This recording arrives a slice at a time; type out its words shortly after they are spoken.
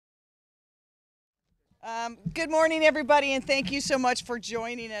Good morning, everybody, and thank you so much for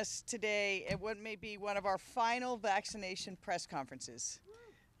joining us today at what may be one of our final vaccination press conferences.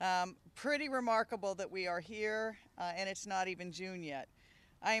 Pretty remarkable that we are here, and it's not even June yet.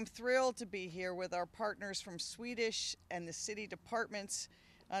 I am thrilled to be here with our partners from Swedish and the city departments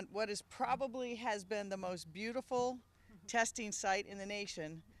on what probably has been the most beautiful testing site in the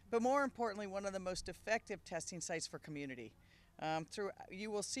nation, but more importantly, one of the most effective testing sites for community. You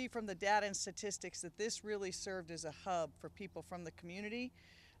will see from the data and statistics that this really served as a hub for people from the community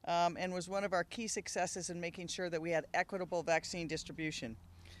and was one of our key successes in making sure that we had equitable vaccine distribution.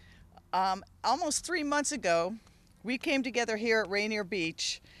 Almost 3 months ago, we came together here at Rainier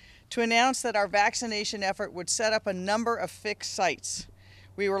Beach to announce that our vaccination effort would set up a number of fixed sites.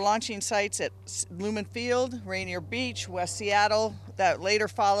 We were launching sites at Lumen Field, Rainier Beach, West Seattle, that later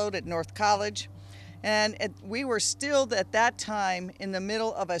followed at North College. And we were still at that time in the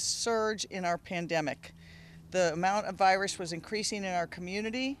middle of a surge in our pandemic. The amount of virus was increasing in our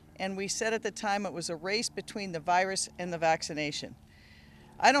community, and we said at the time it was a race between the virus and the vaccination.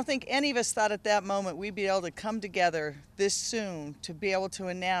 I don't think any of us thought at that moment we'd be able to come together this soon to be able to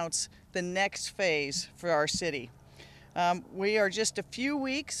announce the next phase for our city. We are just a few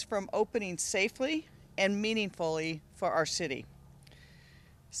weeks from opening safely and meaningfully for our city.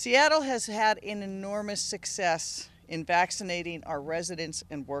 Seattle has had an enormous success in vaccinating our residents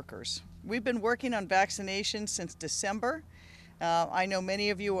and workers. We've been working on vaccinations since December. I know many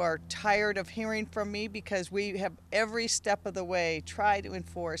of you are tired of hearing from me because we have every step of the way tried to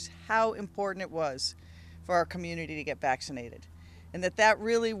enforce how important it was for our community to get vaccinated. And that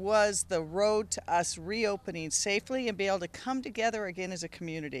really was the road to us reopening safely and be able to come together again as a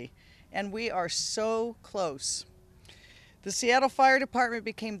community. And we are so close. The Seattle Fire Department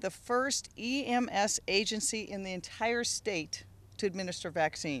became the first EMS agency in the entire state to administer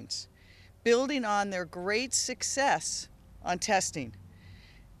vaccines, building on their great success on testing.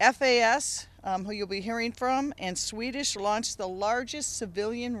 FAS, who you'll be hearing from, and Swedish launched the largest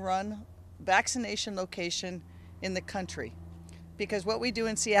civilian-run vaccination location in the country, because what we do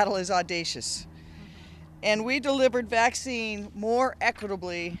in Seattle is audacious. And we delivered vaccine more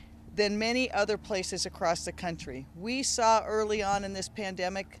equitably than many other places across the country. We saw early on in this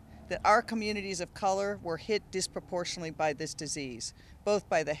pandemic that our communities of color were hit disproportionately by this disease, both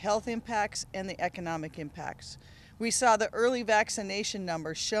by the health impacts and the economic impacts. We saw the early vaccination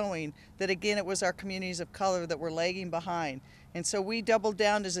numbers showing that, again, it was our communities of color that were lagging behind. And so we doubled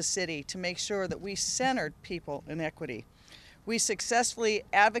down as a city to make sure that we centered people in equity. We successfully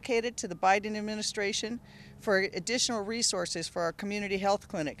advocated to the Biden administration for additional resources for our community health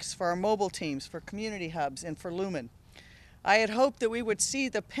clinics, for our mobile teams, for community hubs, and for Lumen. I had hoped that we would see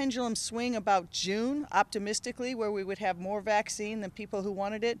the pendulum swing about June, optimistically, where we would have more vaccine than people who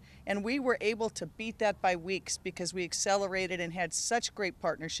wanted it, and we were able to beat that by weeks because we accelerated and had such great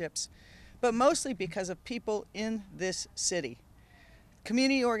partnerships, but mostly because of people in this city.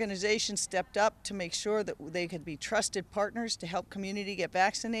 Community organizations stepped up to make sure that they could be trusted partners to help community get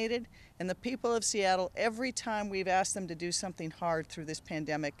vaccinated. And the people of Seattle, every time we've asked them to do something hard through this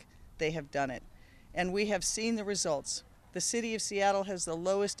pandemic, they have done it. And we have seen the results. The city of Seattle has the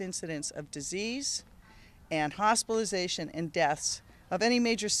lowest incidence of disease and hospitalization and deaths of any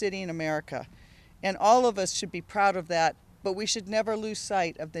major city in America. And all of us should be proud of that, but we should never lose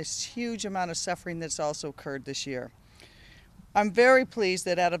sight of this huge amount of suffering that's also occurred this year. I'm very pleased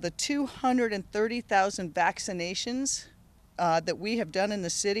that out of the 230,000 vaccinations that we have done in the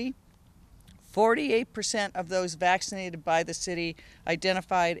city, 48% of those vaccinated by the city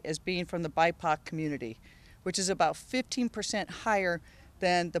identified as being from the BIPOC community, which is about 15% higher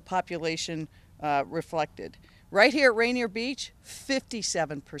than the population reflected. Right here at Rainier Beach,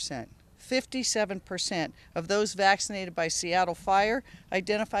 57%. 57% of those vaccinated by Seattle Fire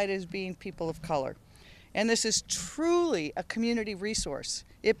identified as being people of color. And this is truly a community resource.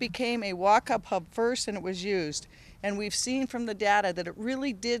 It became a walk-up hub first, and it was used. And we've seen from the data that it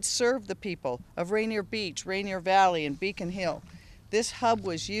really did serve the people of Rainier Beach, Rainier Valley, and Beacon Hill. This hub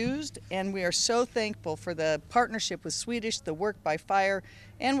was used, and we are so thankful for the partnership with Swedish, the work by Fire,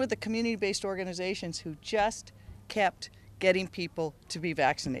 and with the community-based organizations who just kept getting people to be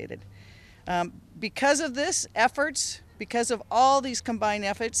vaccinated. Because of this efforts, because of all these combined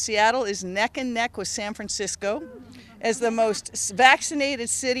efforts, Seattle is neck and neck with San Francisco as the most vaccinated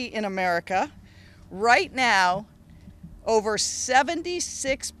city in America. Right now, over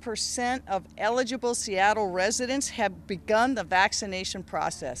 76% of eligible Seattle residents have begun the vaccination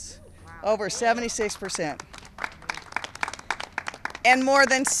process. Over 76%. And more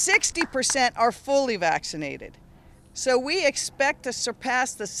than 60% are fully vaccinated. So we expect to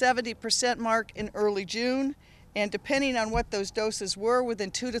surpass the 70% mark in early June, and depending on what those doses were,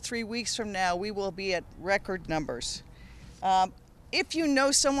 within 2 to 3 weeks from now, we will be at record numbers. If you know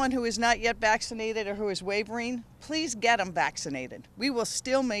someone who is not yet vaccinated or who is wavering, please get them vaccinated. We will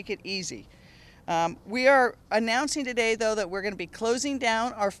still make it easy. We are announcing today, though, that we're going to be closing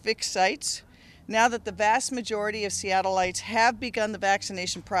down our fixed sites. Now that the vast majority of Seattleites have begun the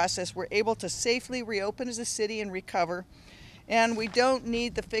vaccination process, we're able to safely reopen as a city and recover, and we don't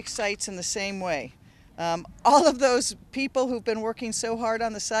need the fixed sites in the same way. All of those people who've been working so hard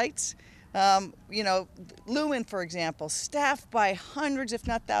on the sites, Lumen, for example, staffed by hundreds, if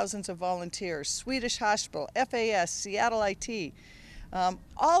not thousands of volunteers, Swedish Hospital, FAS, Seattle IT,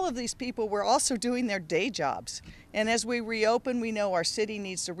 all of these people were also doing their day jobs. And as we reopen, we know our city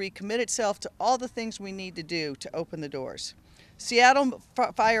needs to recommit itself to all the things we need to do to open the doors. Seattle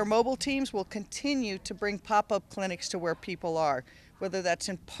Fire Mobile Teams will continue to bring pop-up clinics to where people are, whether that's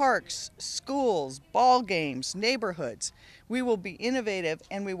in parks, schools, ball games, neighborhoods. We will be innovative,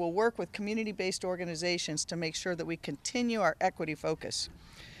 and we will work with community-based organizations to make sure that we continue our equity focus.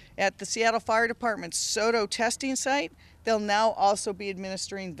 At the Seattle Fire Department's SODO testing site, they'll now also be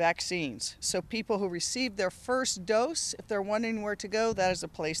administering vaccines. So people who received their first dose, if they're wondering where to go, that is a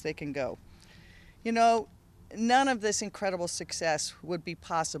place they can go. You know, none of this incredible success would be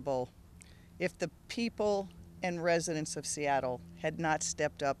possible if the people and residents of Seattle had not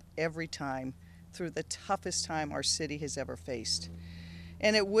stepped up every time through the toughest time our city has ever faced.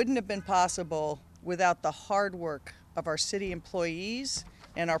 And it wouldn't have been possible without the hard work of our city employees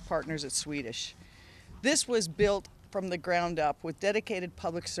and our partners at Swedish. This was built from the ground up with dedicated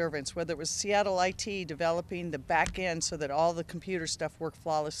public servants, whether it was Seattle IT developing the back end so that all the computer stuff worked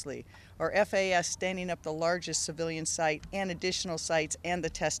flawlessly, or FAS standing up the largest civilian site and additional sites and the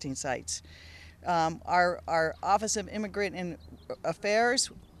testing sites. Our Office of Immigrant and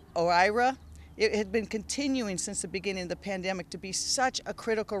Affairs, OIRA, it had been continuing since the beginning of the pandemic to be such a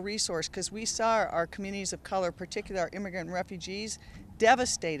critical resource because we saw our communities of color, particularly our immigrant and refugees,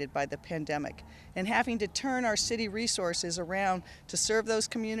 devastated by the pandemic, and having to turn our city resources around to serve those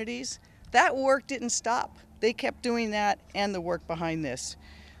communities. That work didn't stop. They kept doing that and the work behind this.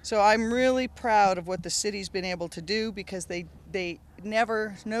 So I'm really proud of what the city's been able to do because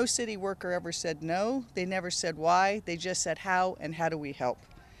no city worker ever said no. They never said why. They just said how and how do we help.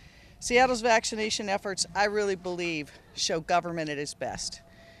 Seattle's vaccination efforts, I really believe, show government at its best.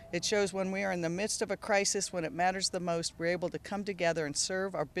 It shows when we are in the midst of a crisis, when it matters the most, we're able to come together and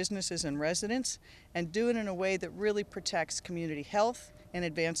serve our businesses and residents and do it in a way that really protects community health and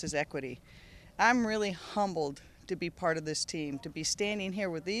advances equity. I'm really humbled to be part of this team, to be standing here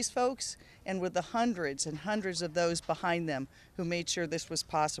with these folks and with the hundreds and hundreds of those behind them who made sure this was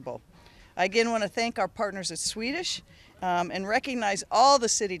possible. I again want to thank our partners at Swedish and recognize all the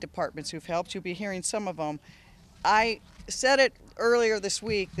city departments who've helped. You'll be hearing some of them. I said it earlier this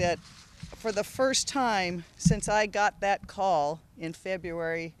week that for the first time since I got that call in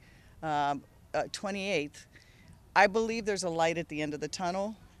February 28th, I believe there's a light at the end of the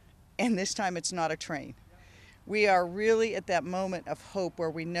tunnel, and this time it's not a train. We are really at that moment of hope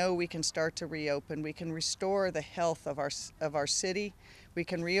where we know we can start to reopen. We can restore the health of our city. We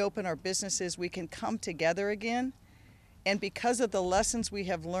can reopen our businesses. We can come together again. And because of the lessons we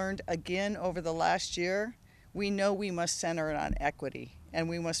have learned again over the last year, we know we must center it on equity, and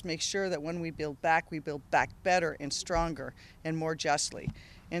we must make sure that when we build back better and stronger and more justly.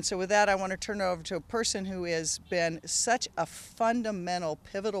 And so with that, I want to turn it over to a person who has been such a fundamental,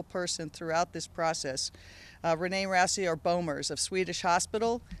 pivotal person throughout this process, Renee Bomers of Swedish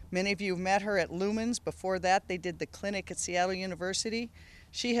Hospital. Many of you have met her at Lumen's. Before that, they did the clinic at Seattle University.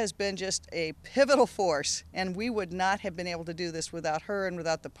 She has been just a pivotal force, and we would not have been able to do this without her and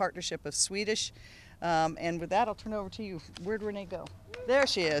without the partnership of Swedish. And with that, I'll turn it over to you. Where'd Renee go? There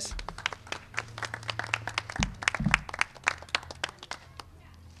she is.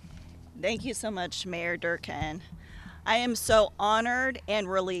 Thank you so much, Mayor Durkan. I am so honored and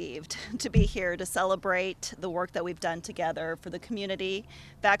relieved to be here to celebrate the work that we've done together for the Community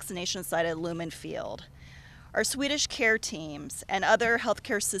Vaccination Site at Lumen Field. Our Swedish care teams and other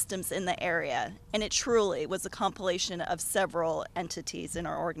healthcare systems in the area, and it truly was a compilation of several entities in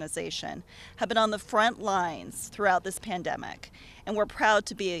our organization, have been on the front lines throughout this pandemic, and we're proud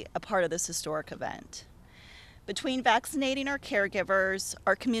to be a part of this historic event. Between vaccinating our caregivers,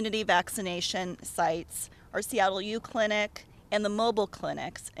 our community vaccination sites, our Seattle U Clinic, and the mobile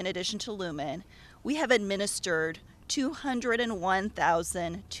clinics, in addition to Lumen, we have administered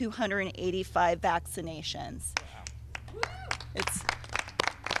 201,285 vaccinations.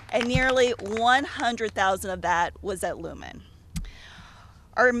 and nearly 100,000 of that was at Lumen.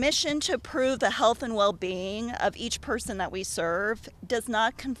 Our mission to improve the health and well-being of each person that we serve does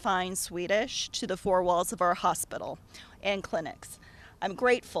not confine Swedish to the four walls of our hospital and clinics. I'm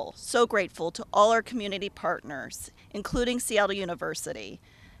grateful, so grateful to all our community partners, including Seattle University,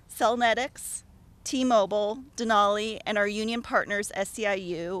 Cellnetics, T-Mobile, Denali, and our union partners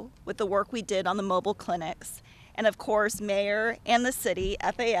SEIU with the work we did on the mobile clinics, and of course Mayor and the city,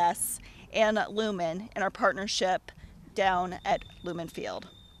 FAS, and Lumen in our partnership down at Lumen Field.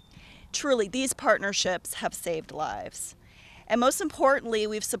 Truly, these partnerships have saved lives. And most importantly,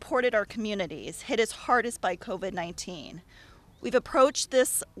 we've supported our communities hit as hardest by COVID-19. We've approached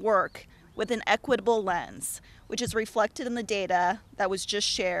this work with an equitable lens, which is reflected in the data that was just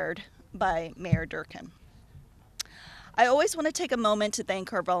shared by Mayor Durkan. I always want to take a moment to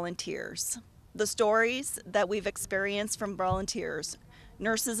thank our volunteers. The stories that we've experienced from volunteers,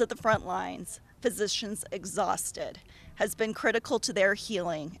 nurses at the front lines, physicians exhausted, has been critical to their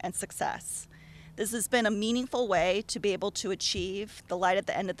healing and success. This has been a meaningful way to be able to achieve the light at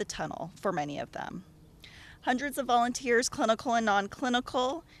the end of the tunnel for many of them. Hundreds of volunteers, clinical and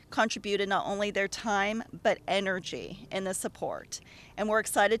non-clinical, contributed not only their time, but energy in the support. And we're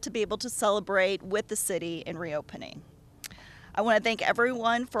excited to be able to celebrate with the city in reopening. I want to thank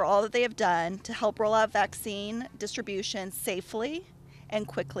everyone for all that they have done to help roll out vaccine distribution safely and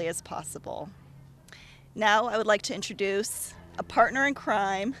quickly as possible. Now I would like to introduce a partner in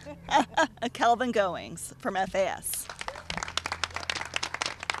crime, Calvin Goings from FAS.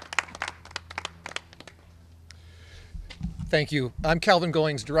 Thank you. I'm Calvin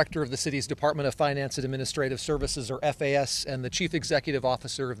Goings, Director of the City's Department of Finance and Administrative Services, or FAS, and the Chief Executive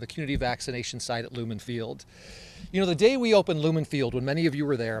Officer of the Community Vaccination Site at Lumen Field. You know, the day we opened Lumen Field, when many of you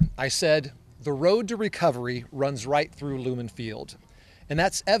were there, I said, the road to recovery runs right through Lumen Field. And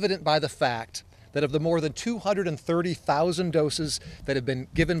that's evident by the fact that of the more than 230,000 doses that have been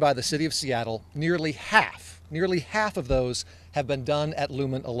given by the City of Seattle, nearly half of those have been done at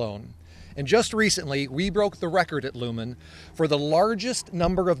Lumen alone. And just recently, we broke the record at Lumen for the largest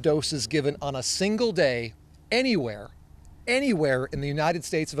number of doses given on a single day anywhere in the United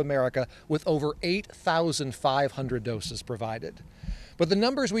States of America, with over 8,500 doses provided. But the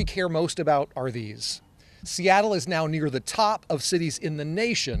numbers we care most about are these. Seattle is now near the top of cities in the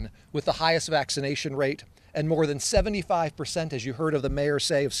nation with the highest vaccination rate, and more than 75%, as you heard of the mayor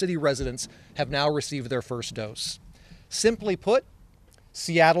say, of city residents have now received their first dose. Simply put,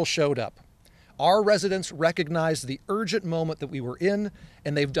 Seattle showed up. Our residents recognized the urgent moment that we were in,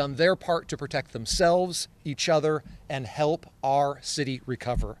 and they've done their part to protect themselves, each other, and help our city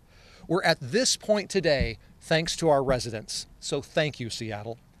recover. We're at this point today thanks to our residents. So thank you,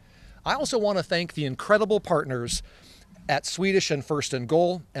 Seattle. I also want to thank the incredible partners at Swedish and First and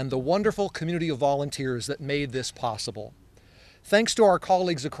Goal and the wonderful community of volunteers that made this possible. Thanks to our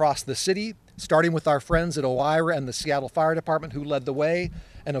colleagues across the city, starting with our friends at OIRA and the Seattle Fire Department who led the way,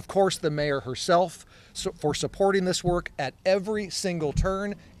 and of course the mayor herself for supporting this work at every single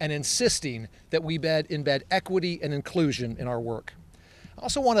turn and insisting that we embed equity and inclusion in our work. I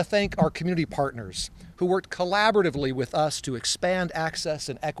also want to thank our community partners who worked collaboratively with us to expand access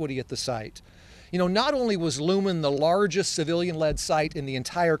and equity at the site. You know, not only was Lumen the largest civilian-led site in the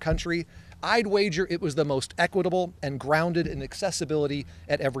entire country, I'd wager it was the most equitable and grounded in accessibility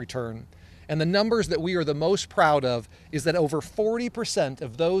at every turn. And the numbers that we are the most proud of is that over 40%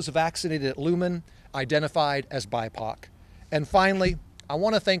 of those vaccinated at Lumen identified as BIPOC. And finally, I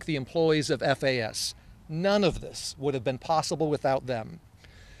want to thank the employees of FAS. None of this would have been possible without them.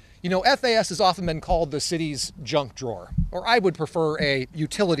 You know, FAS has often been called the city's junk drawer, or I would prefer a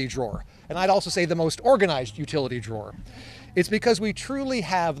utility drawer. And I'd also say the most organized utility drawer. It's because we truly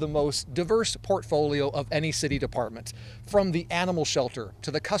have the most diverse portfolio of any city department, from the animal shelter to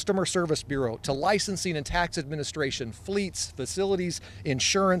the customer service bureau to licensing and tax administration, fleets, facilities,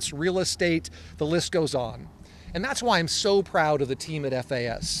 insurance, real estate, the list goes on. And that's why I'm so proud of the team at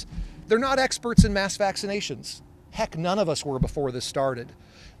FAS. They're not experts in mass vaccinations. Heck, none of us were before this started.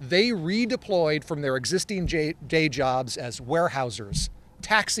 They redeployed from their existing day jobs as warehousers,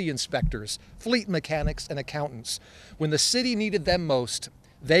 taxi inspectors, fleet mechanics, and accountants. When the city needed them most,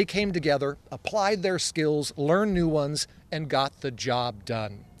 they came together, applied their skills, learned new ones, and got the job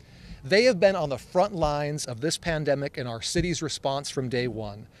done. They have been on the front lines of this pandemic and our city's response from day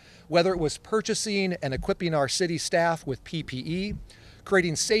one, whether it was purchasing and equipping our city staff with PPE,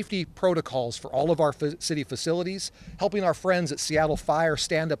 creating safety protocols for all of our city facilities, helping our friends at Seattle Fire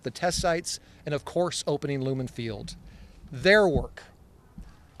stand up the test sites, and of course, opening Lumen Field. Their work,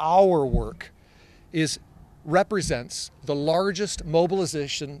 our work, is represents the largest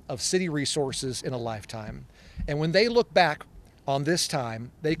mobilization of city resources in a lifetime. And when they look back on this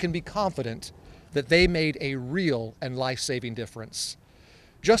time, they can be confident that they made a real and life-saving difference.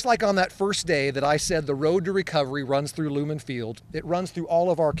 Just like on that first day that I said the road to recovery runs through Lumen Field, it runs through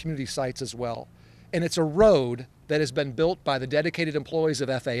all of our community sites as well. And it's a road that has been built by the dedicated employees of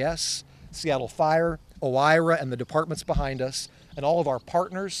FAS, Seattle Fire, OIRA, and the departments behind us, and all of our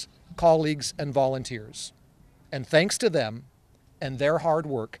partners, colleagues, and volunteers. And thanks to them and their hard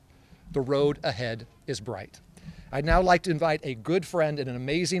work, the road ahead is bright. I'd now like to invite a good friend and an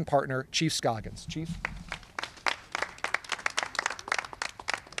amazing partner, Chief Scoggins. Chief.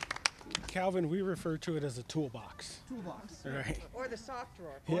 Calvin, we refer to it as a toolbox. Toolbox. Right. Or the sock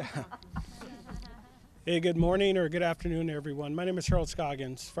drawer. Yeah. Hey, good morning or good afternoon, everyone. My name is Harold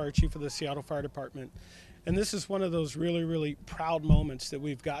Scoggins, Fire Chief of the Seattle Fire Department. And this is one of those really, really proud moments that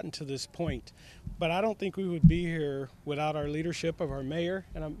we've gotten to this point. But I don't think we would be here without our leadership of our mayor.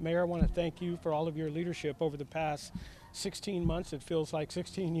 And Mayor, I want to thank you for all of your leadership over the past 16 months. It feels like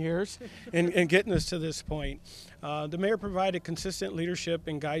 16 years in getting us to this point. The mayor provided consistent leadership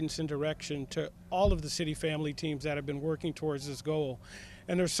and guidance and direction to all of the city family teams that have been working towards this goal.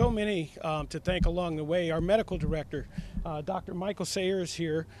 And there's so many to thank along the way. Our medical director, Dr. Michael Sayer, is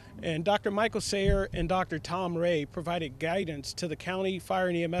here. And Dr. Michael Sayer and Dr. Tom Ray provided guidance to the county fire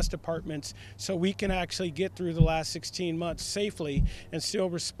and EMS departments so we can actually get through the last 16 months safely and still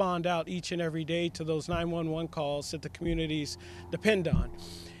respond out each and every day to those 911 calls that the communities depend on.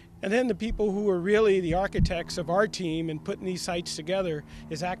 And then the people who are really the architects of our team and putting these sites together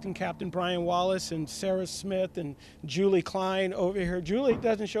is Acting Captain Brian Wallace and Sarah Smith and Julie Klein over here. Julie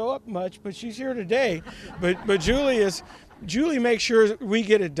doesn't show up much, but she's here today. But Julie makes sure we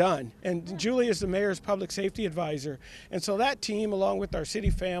get it done. And Julie is the mayor's public safety advisor. And so that team, along with our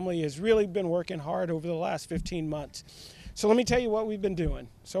city family, has really been working hard over the last 15 months. So let me tell you what we've been doing.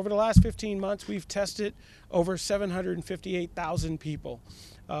 So over the last 15 months, we've tested over 758,000 people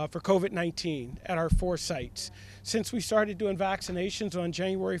for COVID-19 at our 4 sites. Since we started doing vaccinations on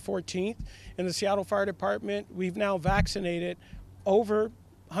January 14th in the Seattle Fire Department, we've now vaccinated over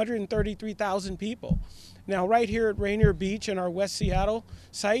 133,000 people. Now right here at Rainier Beach and our West Seattle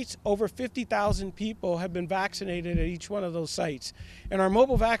sites, over 50,000 people have been vaccinated at each one of those sites. And our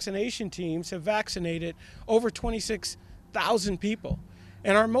mobile vaccination teams have vaccinated over 26,000 people.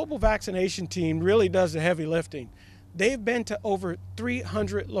 And our mobile vaccination team really does the heavy lifting. They've been to over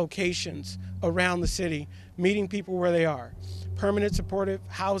 300 locations around the city, meeting people where they are. Permanent supportive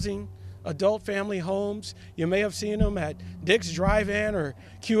housing, adult family homes. You may have seen them at Dick's Drive-In or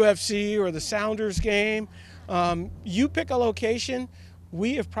QFC or the Sounders game. You pick a location,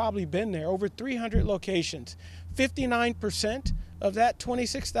 we have probably been there, over 300 locations. 59% of that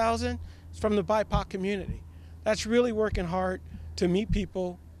 26,000 is from the BIPOC community. That's really working hard to meet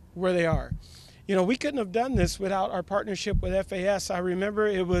people where they are. You know, we couldn't have done this without our partnership with FAS. I remember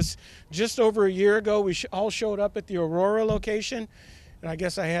it was just over a year ago, we all showed up at the Aurora location. And I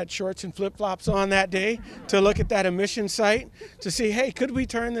guess I had shorts and flip-flops on that day to look at that emission site to see, hey, could we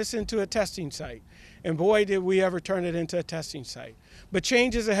turn this into a testing site? And boy, did we ever turn it into a testing site. But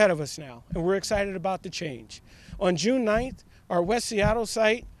change is ahead of us now, and we're excited about the change. On June 9th, our West Seattle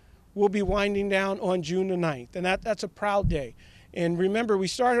site will be winding down on June the 9th, and that's a proud day. And remember, we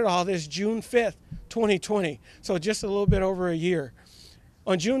started all this June 5th, 2020, so just a little bit over a year.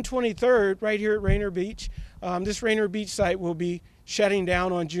 On June 23rd, right here at Rainier Beach, this Rainier Beach site will be shutting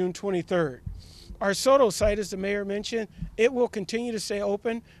down on June 23rd. Our SODO site, as the mayor mentioned, it will continue to stay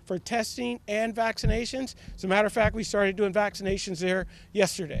open for testing and vaccinations. As a matter of fact, we started doing vaccinations there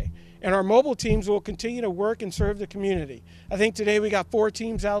yesterday. And our mobile teams will continue to work and serve the community. I think today we got 4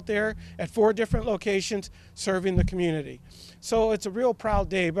 teams out there at 4 different locations serving the community. So it's a real proud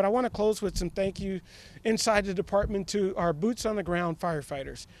day, but I want to close with some thank you inside the department to our boots on the ground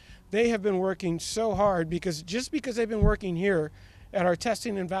firefighters. They have been working so hard because they've been working here at our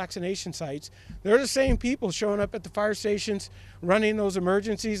testing and vaccination sites, they're the same people showing up at the fire stations, running those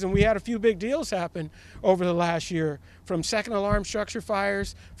emergencies, and we had a few big deals happen over the last year, from second alarm structure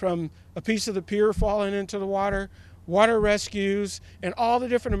fires, from a piece of the pier falling into the water, water rescues, and all the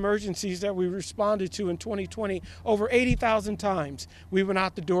different emergencies that we responded to in 2020. Over 80,000 times we went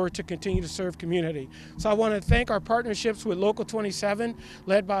out the door to continue to serve community. So I want to thank our partnerships with Local 27,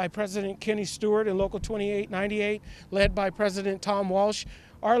 led by President Kenny Stewart, and Local 2898, led by President Tom Walsh.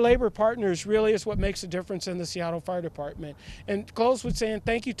 Our labor partners really is what makes a difference in the Seattle Fire Department. And close with saying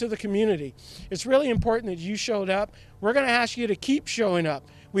thank you to the community. It's really important that you showed up. We're going to ask you to keep showing up.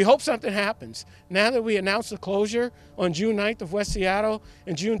 We hope something happens. Now that we announced the closure on June 9th of West Seattle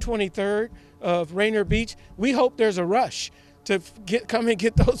and June 23rd of Rainier Beach, we hope there's a rush to come and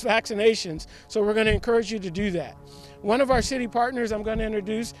get those vaccinations. So we're going to encourage you to do that. One of our city partners, I'm going to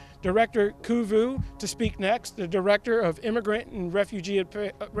introduce Director Ku Vu to speak next, the Director of Immigrant and Refugee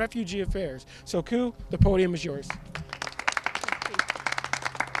Affairs. So Ku, the podium is yours.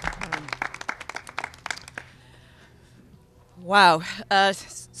 Wow,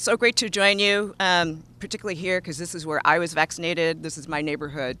 so great to join you, particularly here because this is where I was vaccinated. This is my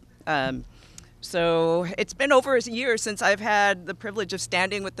neighborhood. So it's been over a year since I've had the privilege of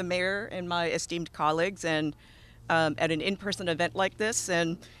standing with the mayor and my esteemed colleagues and at an in-person event like this.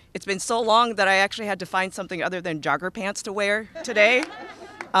 And it's been so long that I actually had to find something other than jogger pants to wear today.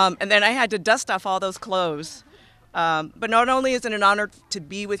 And then I had to dust off all those clothes. But not only is it an honor to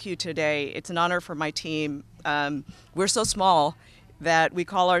be with you today, it's an honor for my team. We're so small that we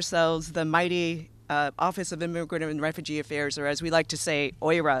call ourselves the mighty Office of Immigrant and Refugee Affairs, or as we like to say,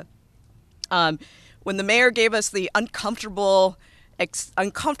 OIRA. When the mayor gave us the uncomfortably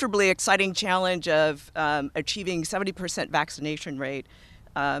exciting challenge of achieving 70% vaccination rate,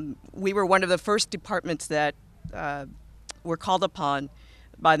 we were one of the first departments that were called upon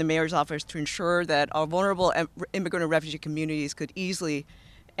by the mayor's office to ensure that our vulnerable immigrant and refugee communities could easily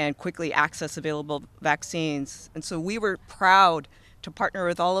and quickly access available vaccines. And so we were proud to partner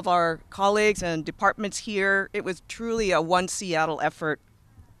with all of our colleagues and departments here. It was truly a one Seattle effort.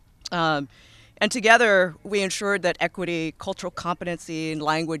 And together, we ensured that equity, cultural competency, and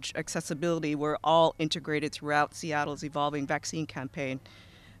language accessibility were all integrated throughout Seattle's evolving vaccine campaign.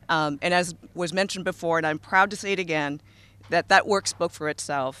 And as was mentioned before, and I'm proud to say it again, that work spoke for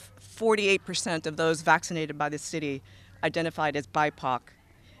itself. 48% of those vaccinated by the city identified as BIPOC.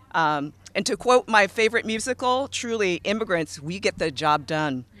 And to quote my favorite musical, truly, immigrants, we get the job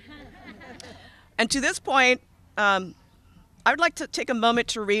done. And to this point, I would like to take a moment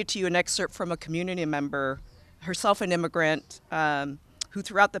to read to you an excerpt from a community member, herself an immigrant, who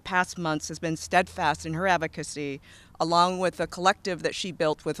throughout the past months has been steadfast in her advocacy, along with a collective that she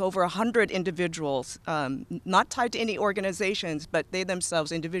built with over 100 individuals, not tied to any organizations, but they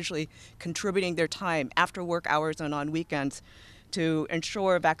themselves individually contributing their time after work hours and on weekends to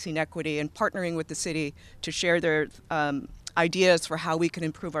ensure vaccine equity and partnering with the city to share their ideas for how we can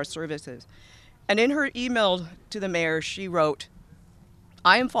improve our services. And in her email to the mayor, she wrote,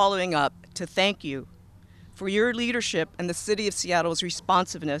 "I am following up to thank you for your leadership and the City of Seattle's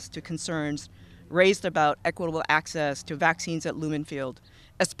responsiveness to concerns raised about equitable access to vaccines at Lumen Field,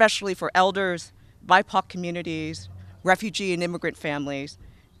 especially for elders, BIPOC communities, refugee and immigrant families,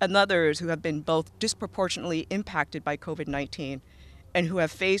 and others who have been both disproportionately impacted by COVID-19 and who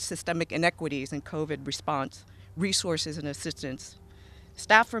have faced systemic inequities in COVID response, resources, and assistance.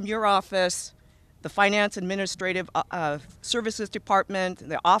 Staff from your office, the Finance Administrative Services Department,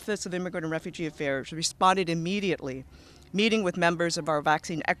 the Office of Immigrant and Refugee Affairs responded immediately, meeting with members of our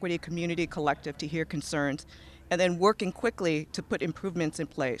Vaccine Equity Community Collective to hear concerns, and then working quickly to put improvements in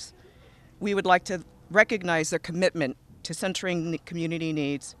place. We would like to recognize their commitment to centering the community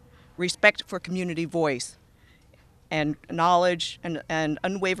needs, respect for community voice, and knowledge and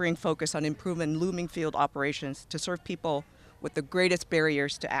unwavering focus on improving Lumen Field operations to serve people with the greatest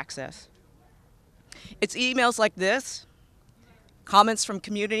barriers to access. It's emails like this, comments from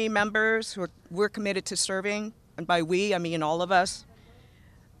community members who we're committed to serving, and by we, I mean all of us,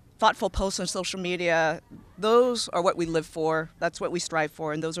 thoughtful posts on social media, those are what we live for, that's what we strive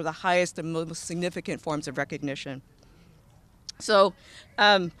for, and those are the highest and most significant forms of recognition. So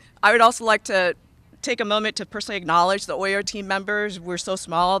I would also like to take a moment to personally acknowledge the OIR team members. We're so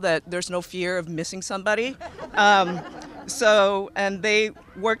small that there's no fear of missing somebody. And they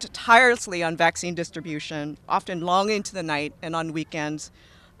worked tirelessly on vaccine distribution, often long into the night and on weekends.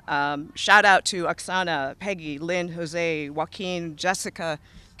 Shout out to Oksana, Peggy, Lynn, Jose, Joaquin, Jessica,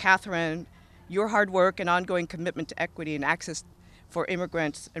 Catherine. Your hard work and ongoing commitment to equity and access for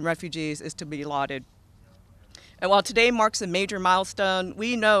immigrants and refugees is to be lauded. And while today marks a major milestone,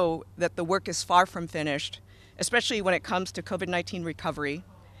 we know that the work is far from finished, especially when it comes to COVID-19 recovery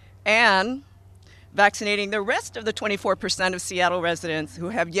and vaccinating the rest of the 24% of Seattle residents who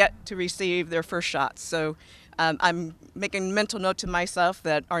have yet to receive their first shots. So I'm making a mental note to myself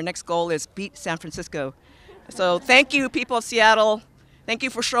that our next goal is beat San Francisco. So thank you, people of Seattle. Thank you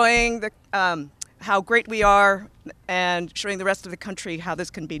for showing how great we are and showing the rest of the country how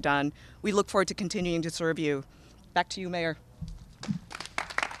this can be done. We look forward to continuing to serve you. Back to you, Mayor.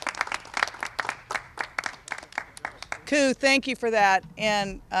 Ku, thank you for that.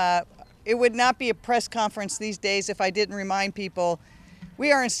 And it would not be a press conference these days if I didn't remind people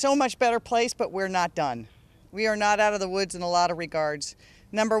We are in so much better place, but we're not done. We are not out of the woods in a lot of regards.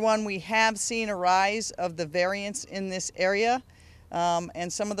 Number one, we have seen a rise of the variants in this area,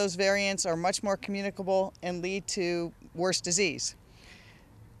 and some of those variants are much more communicable and lead to worse disease.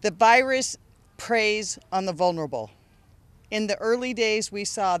 The virus preys on the vulnerable. In the early days, we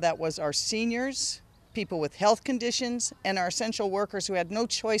saw that was our seniors, people with health conditions, and our essential workers who had no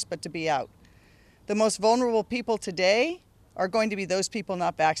choice but to be out. The most vulnerable people today are going to be those people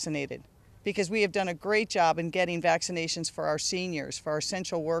not vaccinated, because we have done a great job in getting vaccinations for our seniors, for our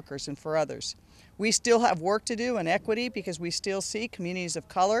essential workers, and for others. We still have work to do in equity because we still see communities of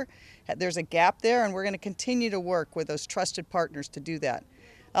color. There's a gap there, and we're going to continue to work with those trusted partners to do that.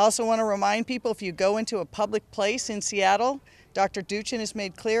 I also want to remind people, if you go into a public place in Seattle, Dr. Durkan has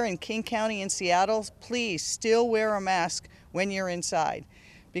made clear in King County in Seattle, please still wear a mask when you're inside,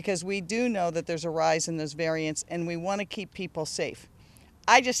 because we do know that there's a rise in those variants and we want to keep people safe.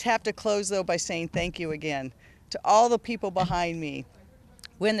 I just have to close though by saying thank you again to all the people behind me.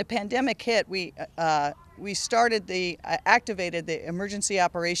 When the pandemic hit, we activated the Emergency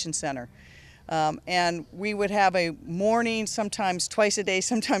Operations Center. And we would have a morning, sometimes twice a day,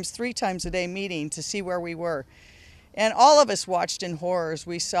 sometimes 3 times a day meeting to see where we were. And all of us watched in horror as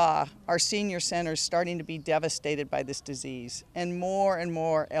we saw our senior centers starting to be devastated by this disease, and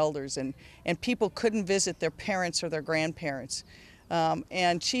more elders, and people couldn't visit their parents or their grandparents.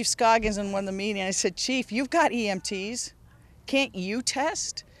 And Chief Scoggins in one of the meetings, I said, Chief, you've got EMTs, can't you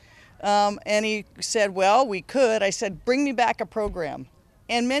test? And he said, well, we could. I said, bring me back a program.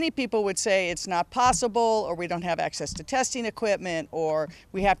 And many people would say it's not possible, or we don't have access to testing equipment, or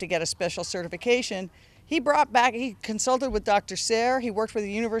we have to get a special certification. He consulted with Dr. Sayre, he worked with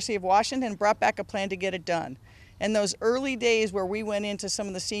the University of Washington, and brought back a plan to get it done. And those early days where we went into some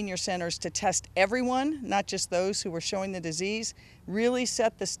of the senior centers to test everyone, not just those who were showing the disease, really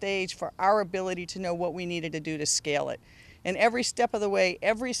set the stage for our ability to know what we needed to do to scale it. And every step of the way,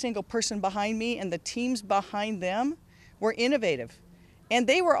 every single person behind me and the teams behind them were innovative. And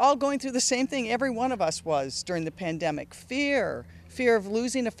they were all going through the same thing every one of us was during the pandemic. Fear of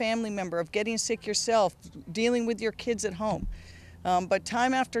losing a family member, of getting sick yourself, dealing with your kids at home. But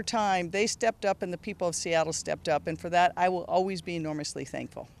time after time, they stepped up and the people of Seattle stepped up. And for that, I will always be enormously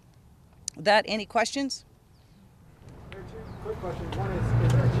thankful. With that, any questions? Quick question. One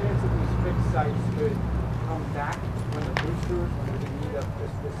is there a chance that these fixed sites could come back when the boosters, when there's a need of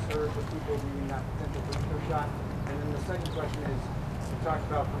this surge of people needing that potential booster shot? And then the second question is, we've talked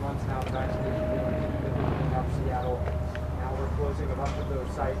about for months now the vaccination being up Seattle. Now we're closing a bunch of those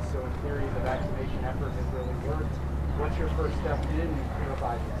sites, so in theory the vaccination effort has really worked. What's your first step in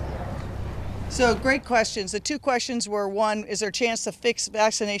revising Seattle? So great questions. The 2 questions were, one, is there a chance the fixed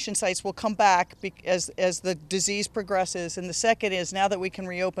vaccination sites will come back as the disease progresses? And the second is, now that we can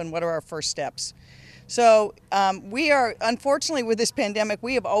reopen, what are our first steps? So we are, unfortunately with this pandemic,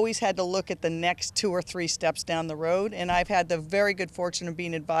 we have always had to look at the next 2 or 3 steps down the road. And I've had the very good fortune of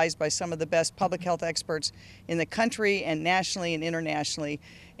being advised by some of the best public health experts in the country and nationally and internationally.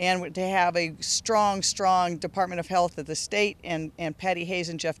 And to have a strong Department of Health at the state and Patty Hayes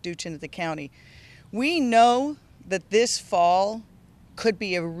and Jeff Durkan at the county. We know that this fall could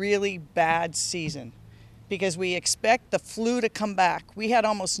be a really bad season, because we expect the flu to come back. We had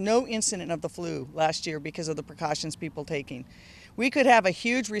almost no incident of the flu last year because of the precautions people taking. We could have a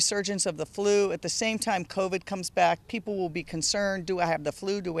huge resurgence of the flu. At the same time COVID comes back, people will be concerned, do I have the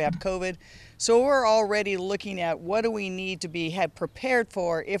flu, do we have COVID? So we're already looking at what do we need to have prepared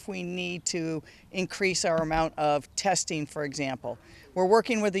for if we need to increase our amount of testing, for example. We're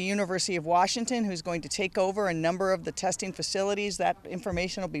working with the University of Washington, who's going to take over a number of the testing facilities. That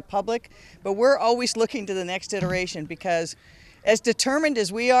information will be public, but we're always looking to the next iteration, because as determined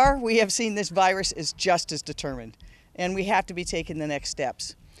as we are, we have seen this virus is just as determined, and we have to be taking the next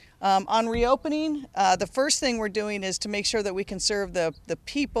steps. On reopening, the first thing we're doing is to make sure that we can serve the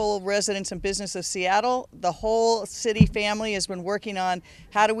people, residents, and business of Seattle. The whole city family has been working on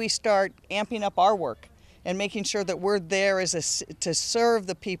how do we start amping up our work and making sure that we're there to serve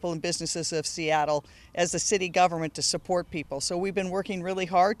the people and businesses of Seattle as the city government, to support people. So we've been working really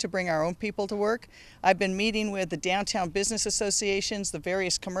hard to bring our own people to work. I've been meeting with the downtown business associations, the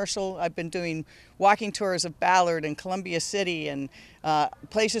various commercial. I've been doing walking tours of Ballard and Columbia City and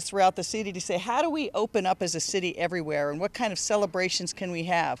places throughout the city to say, how do we open up as a city everywhere, and what kind of celebrations can we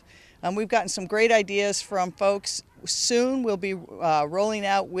have? We've gotten some great ideas from folks. Soon we'll be rolling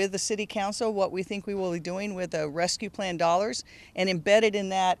out with the City Council what we think we will be doing with the rescue plan dollars, and embedded in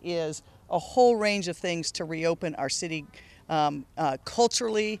that is a whole range of things to reopen our city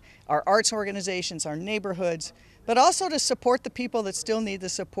culturally, our arts organizations, our neighborhoods. but also to support the people that still need the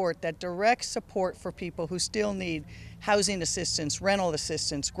support, that direct support for people who still need housing assistance, rental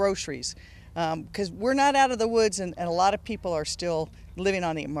assistance, groceries, because we're not out of the woods, and a lot of people are still living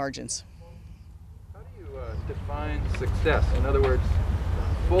on the margins. How do you define success? In other words,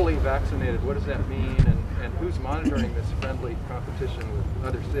 fully vaccinated, what does that mean, and who's monitoring this friendly competition with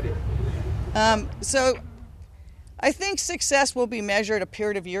other cities? So I think success will be measured a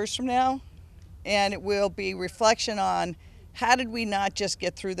period of years from now, and it will be reflection on how did we not just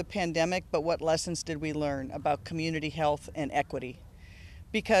get through the pandemic, but what lessons did we learn about community health and equity?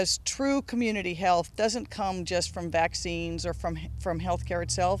 Because true community health doesn't come just from vaccines or from healthcare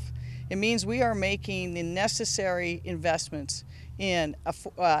itself. It means we are making the necessary investments in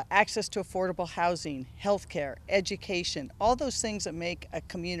access to affordable housing, healthcare, education, all those things that make a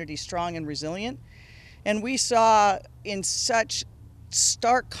community strong and resilient. And we saw in such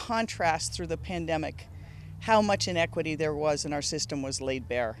stark contrast through the pandemic how much inequity there was in our system was laid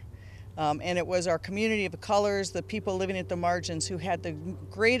bare. And it was our community of colors, the people living at the margins, who had the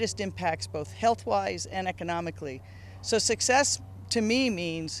greatest impacts both health-wise and economically. So success to me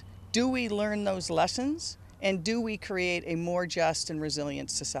means, do we learn those lessons, and do we create a more just and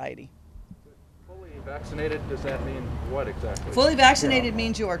resilient society? Fully vaccinated, does that mean what exactly? Fully vaccinated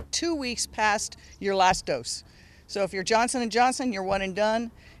means you are 2 weeks past your last dose. So if you're Johnson & Johnson, you're one and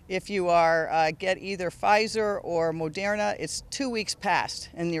done. If you are get either Pfizer or Moderna, it's 2 weeks past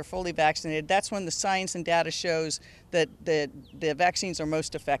and you're fully vaccinated. That's when the science and data shows that the vaccines are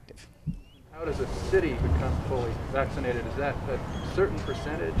most effective. How does a city become fully vaccinated? Is that a certain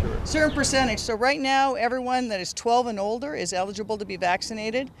percentage or? Certain percentage. So right now, everyone that is 12 and older is eligible to be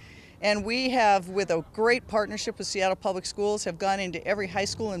vaccinated. And we have, with a great partnership with Seattle Public Schools, have gone into every high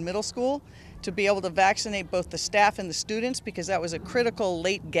school and middle school to be able to vaccinate both the staff and the students, because that was a critical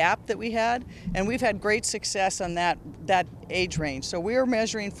late gap that we had. And we've had great success on that age range. So we are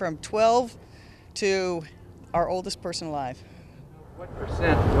measuring from 12 to our oldest person alive. What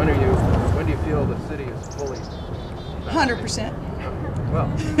percent, when do you feel the city is fully vaccinated? 100%.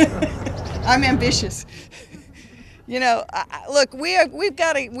 Well. I'm ambitious. You know, look,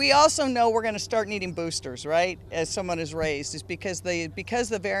 we also know we're going to start needing boosters, right? As someone has raised, is because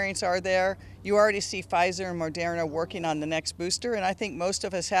the variants are there. You already see Pfizer and Moderna working on the next booster, and I think most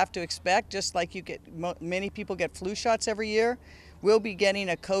of us have to expect, just like many people get flu shots every year, we'll be getting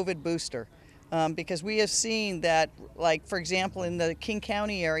a COVID booster. Because we have seen that, like, for example, in the King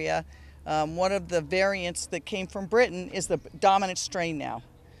County area, one of the variants that came from Britain is the dominant strain now.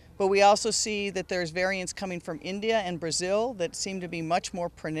 But we also see that there's variants coming from India and Brazil that seem to be much more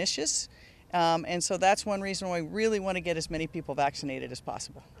pernicious. And so that's one reason why we really want to get as many people vaccinated as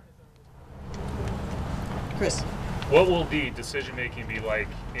possible. Chris. What will the decision-making be like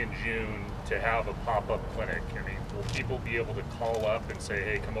in June to have a pop-up clinic? I mean, will people be able to call up and say,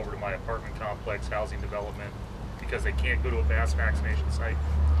 hey, come over to my apartment complex, housing development, because they can't go to a mass vaccination site?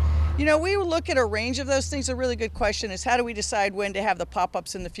 You know, we look at a range of those things. A really good question is, how do we decide when to have the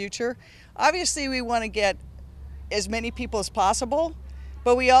pop-ups in the future? Obviously, we want to get as many people as possible,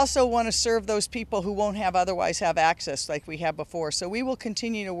 but we also want to serve those people who won't otherwise have access like we have before. So we will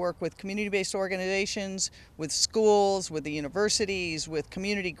continue to work with community-based organizations, with schools, with the universities, with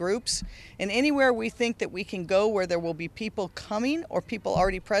community groups, and anywhere we think that we can go where there will be people coming or people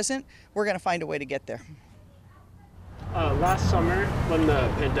already present, we're going to find a way to get there. Last summer, when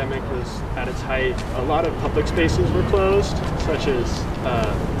the pandemic was at its height, a lot of public spaces were closed, such as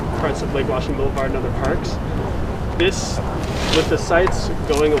parts of Lake Washington Boulevard and other parks. With the sites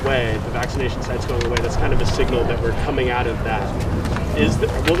going away, the vaccination sites going away, that's kind of a signal that we're coming out of that.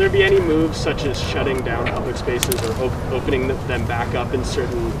 Will there be any moves such as shutting down public spaces or opening them back up in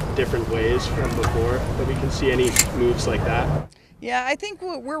certain different ways from before, that we can see any moves like that? Yeah, I think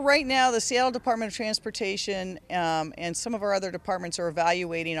we're right now, the Seattle Department of Transportation and some of our other departments are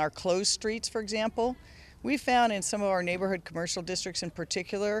evaluating our closed streets, for example. We found in some of our neighborhood commercial districts in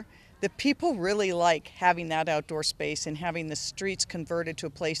particular that people really like having that outdoor space and having the streets converted to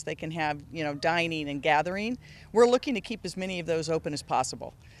a place they can have, you know, dining and gathering. We're looking to keep as many of those open as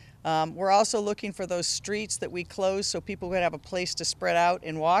possible. We're also looking for those streets that we close so people would have a place to spread out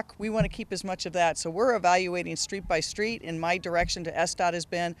and walk. We want to keep as much of that. So we're evaluating street by street, and my direction to SDOT has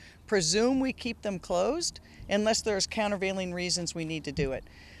been, presume we keep them closed unless there's countervailing reasons we need to do it.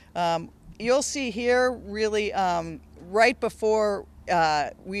 You'll see here really right before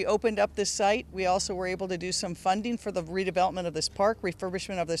we opened up this site, we also were able to do some funding for the redevelopment of this park,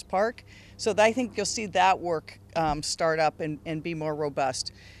 refurbishment of this park. So I think you'll see that work start up and be more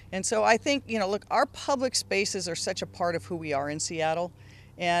robust. And so I think, you know, look, our public spaces are such a part of who we are in Seattle.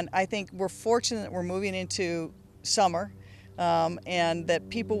 And I think we're fortunate that we're moving into summer, and that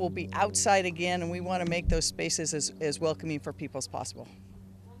people will be outside again, and we want to make those spaces as welcoming for people as possible.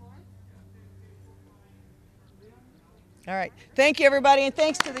 All right. Thank you, everybody, and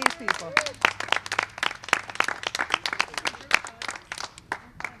thanks to these people.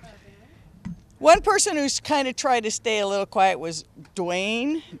 One person who's kind of tried to stay a little quiet was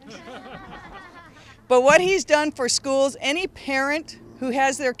Dwayne. But what he's done for schools, any parent who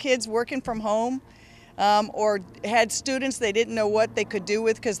has their kids working from home or had students they didn't know what they could do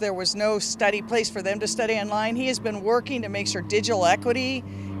with because there was no study place for them to study online, he has been working to make sure digital equity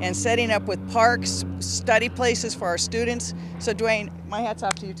and setting up with parks, study places for our students. So Dwayne, my hat's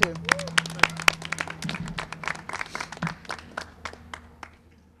off to you too.